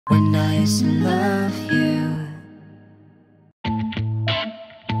when I used to love you.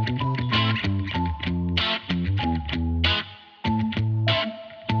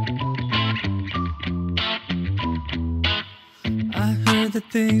 I heard the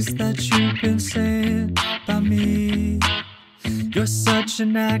things that you've been saying about me. You're such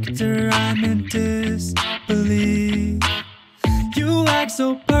an actor, I'm in disbelief. You act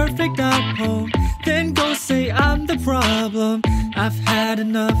so perfect at home, then go say I'm the problem. I've had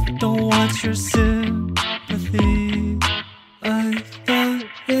enough, don't want your sympathy. I thought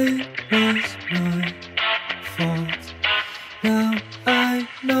it was my fault. Now I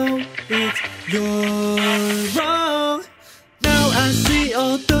know it's your wrong. Now I see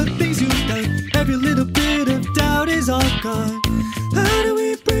all the things you've done. Every little bit of doubt is all gone. How do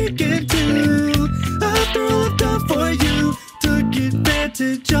we break into? After all I've done for you, took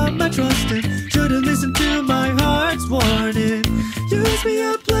advantage of my trust and should've listened to my heart's warning. Use me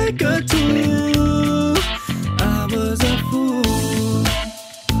up like a tool. I was a fool.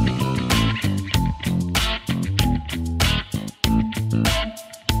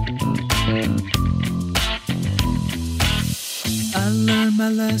 I learned my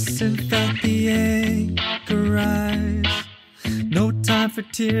lesson, felt the anger rise. No time for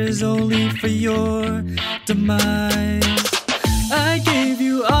tears, only for your demise. I gave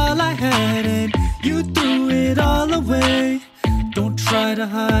you all I had and you threw it all away. Don't try to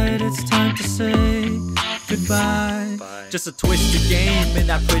hide, it's time to say goodbye. Just a twisted game in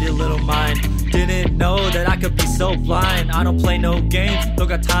that pretty little mind. Didn't know that I could be so blind. I don't play no games, don't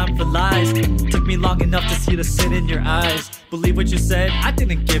got time for lies. Took me long enough to see the sin in your eyes. Believe what you said, I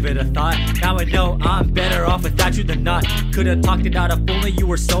didn't give it a thought. Now I know I'm better off without you than not. Could've talked it out if only you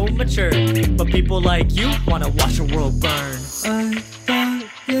were so mature. But people like you wanna watch the world burn. I thought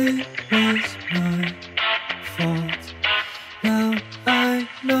it was my fault. Now I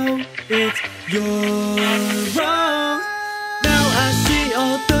know it's your wrong. Now I see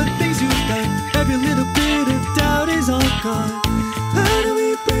all the things you've done. Every little bit of doubt is all gone. How do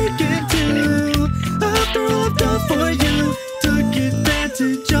we break into? After all I've done for you, took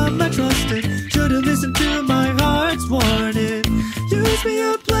advantage of my trust and should've listened to my heart's warning. Use me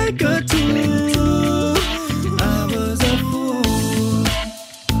up like a tool.